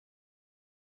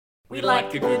We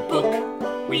like a good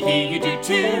book, we hear you do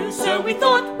too, so we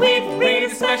thought we'd read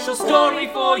a special story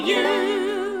for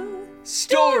you.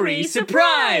 Story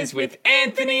Surprise with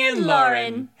Anthony and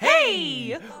Lauren.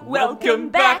 Hey! Welcome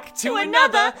back to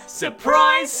another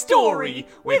surprise story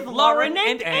with Lauren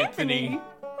and Anthony.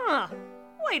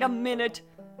 Wait a minute.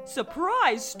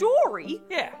 Surprise story?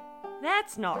 Yeah.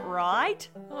 That's not right.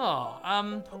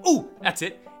 That's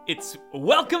it. It's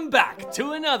welcome back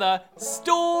to another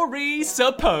Story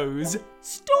Suppose.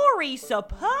 Story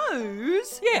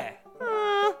suppose? Yeah.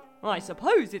 I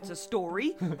suppose it's a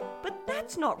story, but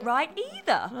that's not right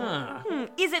either.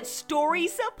 Is it story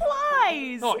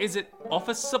supplies? Oh, is it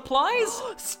office supplies?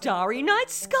 Starry Night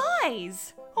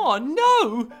Skies. Oh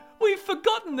no! We've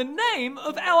forgotten the name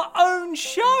of our own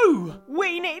show!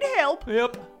 We need help.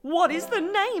 Yep. What is the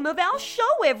name of our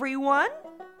show, everyone?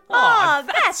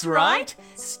 That's right.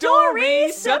 Story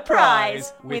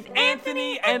Surprise with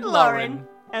Anthony and Lauren.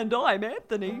 And I'm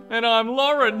Anthony. And I'm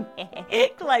Lauren.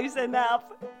 Close enough.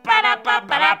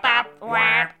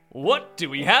 What do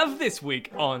we have this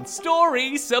week on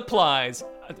Story Supplies?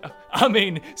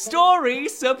 Story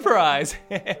Surprise.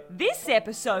 This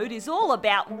episode is all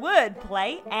about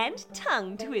wordplay and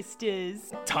tongue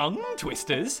twisters. Tongue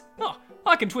twisters? Oh,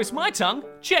 I can twist my tongue.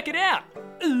 Check it out.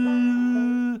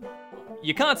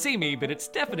 You can't see me, but it's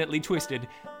definitely twisted.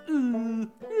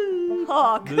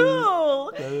 Oh,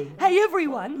 cool. Hey,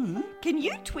 everyone. Can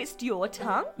you twist your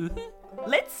tongue?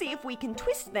 Let's see if we can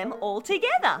twist them all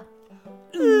together.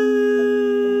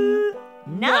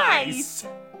 Nice.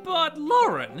 But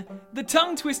Lauren, the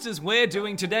tongue twisters we're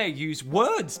doing today use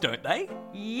words, don't they?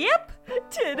 Yep.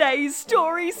 Today's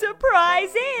story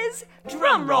surprise is,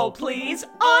 drum roll please,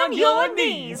 on your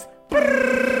knees.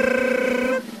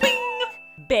 Bing!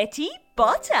 Betty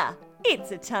Botter.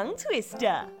 It's a tongue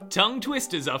twister. Tongue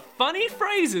twisters are funny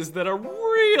phrases that are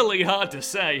really hard to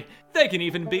say. They can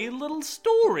even be little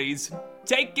stories.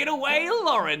 Take it away,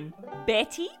 Lauren.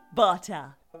 Betty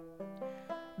Botter.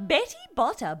 Betty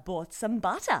Botter bought some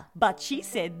butter, but she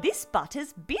said this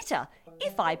butter's bitter.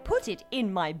 If I put it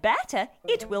in my batter,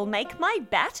 it will make my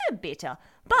batter bitter.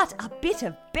 But a bit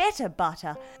of better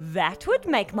butter, that would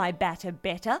make my batter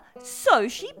better. So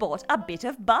she bought a bit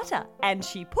of butter, and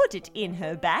she put it in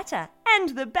her batter. And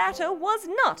the batter was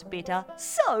not bitter,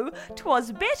 so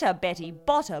 'twas better Betty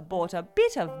Botter bought a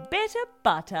bit of better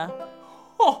butter.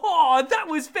 Oh, that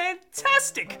was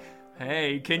fantastic!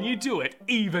 Hey, can you do it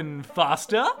even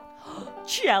faster?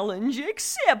 Challenge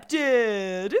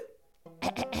accepted!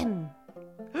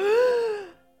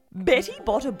 Betty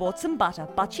Botter bought some butter,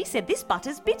 but she said this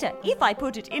butter's bitter. If I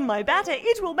put it in my batter,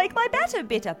 it will make my batter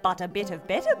bitter. But a bit of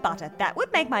better butter, that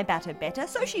would make my batter better.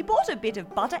 So she bought a bit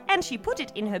of butter, and she put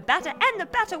it in her batter, and the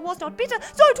batter was not bitter,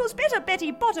 so it was better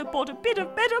Betty Botter bought a bit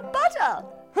of better butter.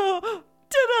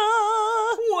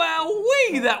 Ta-da!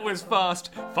 Wowee, that was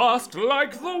fast. Fast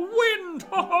like the wind.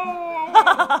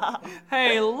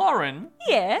 Hey, Lauren.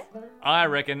 Yeah? I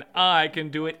reckon I can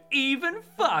do it even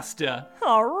faster.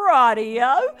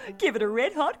 Alrighty-o. Give it a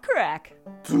red-hot crack.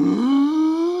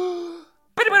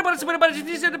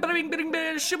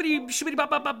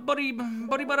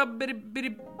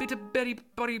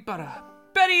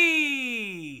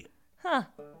 Betty! Huh.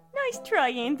 Nice try,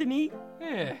 Anthony.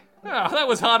 Yeah. Oh, that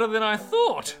was harder than I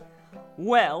thought.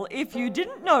 Well, if you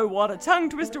didn't know what a tongue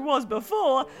twister was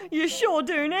before, you sure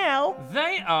do now.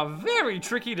 They are very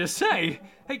tricky to say.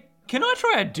 Hey, can I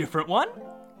try a different one?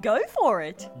 Go for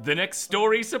it. The next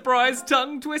story surprise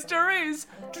tongue twister is...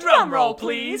 Drum roll,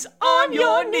 please, on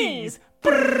your knees.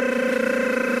 Bing!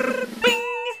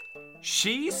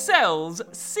 She sells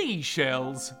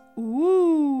seashells.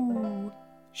 Ooh.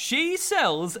 She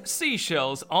sells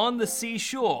seashells on the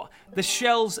seashore. The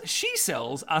shells she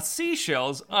sells are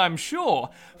seashells, I'm sure.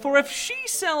 For if she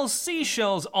sells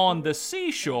seashells on the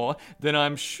seashore, then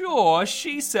I'm sure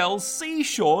she sells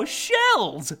seashore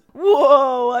shells.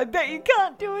 Whoa, I bet you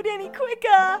can't do it any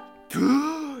quicker.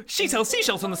 She sells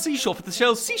seashells on the seashore. For the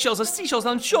seashells are seashells,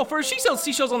 I'm sure. For if she sells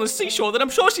seashells on the seashore, then I'm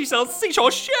sure she sells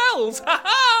seashore shells. Ha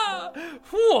ha!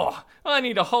 Whew, I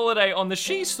need a holiday on the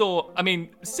seashore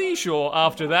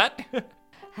after that.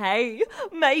 Hey,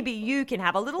 maybe you can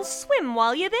have a little swim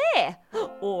while you're there.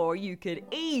 Or you could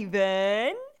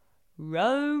even...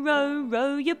 Row, row,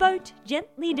 row your boat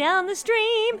gently down the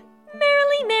stream.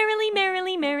 Merrily, merrily,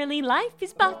 merrily, merrily, life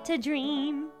is but a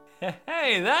dream.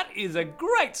 Hey, that is a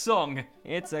great song.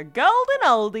 It's a golden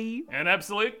oldie. An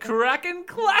absolute crackin'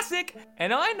 classic.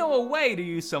 And I know a way to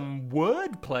use some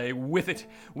wordplay with it.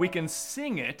 We can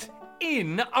sing it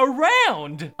in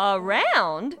around.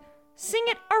 Around? Sing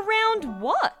it around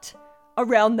what?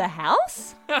 Around the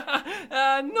house?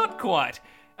 Not quite.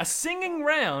 A singing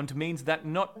round means that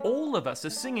not all of us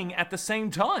are singing at the same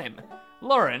time.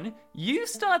 Lauren, you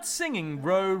start singing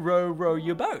Row, Row, Row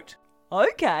Your Boat.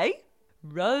 Okay.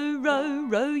 Row, row,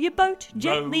 row your boat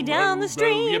gently down the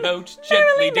stream. Row your boat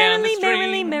gently down the stream.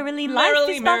 Merrily, merrily, life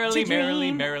is but a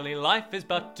dream. Merrily, life is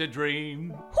but a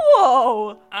dream.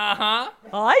 Whoa! Uh-huh.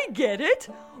 I get it.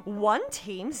 One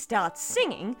team starts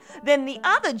singing, then the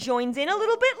other joins in a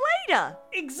little bit later.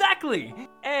 Exactly.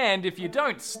 And if you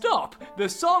don't stop, the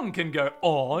song can go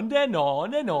on and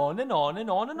on and on and on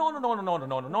and on and on and on and on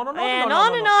and on and on and on And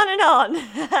on and on and on.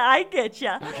 I get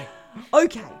ya.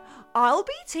 Okay. I'll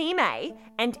be Team A,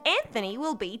 and Anthony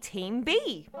will be Team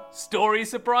B. Story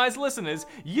surprise listeners,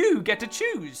 you get to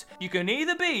choose. You can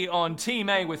either be on Team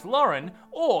A with Lauren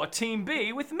or Team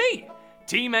B with me.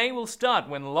 Team A will start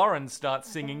when Lauren starts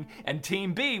singing, and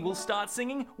Team B will start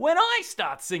singing when I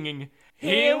start singing.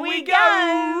 Here we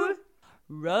go!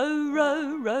 Row,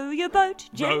 row, row your boat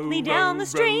gently down the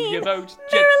stream. Row your boat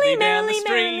Merrily, gently down the merrily,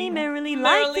 stream. merrily,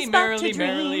 life is but a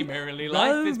dream. Merrily,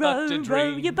 life is but a dream.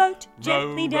 Row your boat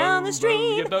gently down the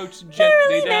stream. Row your boat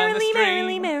gently down the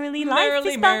Merrily, stream. merrily, life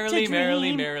is but a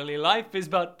dream. Merrily, life is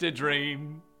but a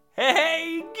dream.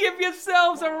 Hey, give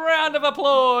yourselves a round of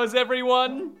applause,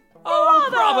 everyone. Oh,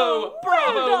 bravo!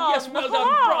 Bravo! Yes, well done,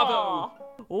 bravo!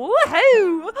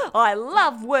 Woohoo! I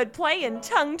love wordplay and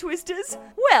tongue twisters.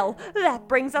 Well, that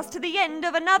brings us to the end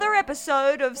of another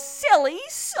episode of Silly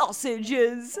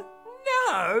Sausages.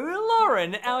 No,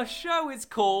 Lauren, our show is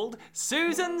called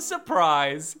Susan's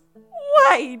Surprise.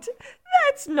 Wait,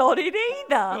 that's not it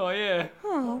either. Oh, yeah.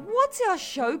 What's our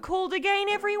show called again,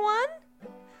 everyone?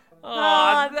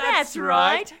 Oh, that's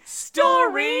right.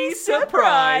 Story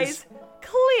Surprise.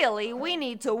 Clearly, we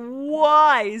need to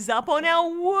wise up on our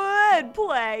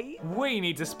wordplay. We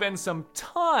need to spend some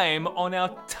time on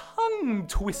our tongue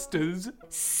twisters.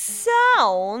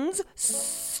 Sounds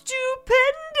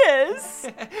stupendous.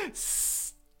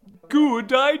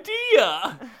 Good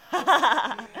idea.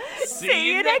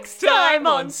 See you next time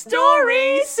on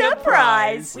Story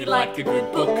Surprise. We like a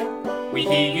good book. We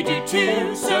hear you do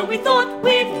too. So we thought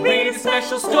we'd read a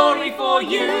special story for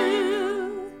you.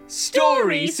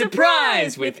 Story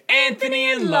Surprise with Anthony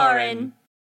and Lauren.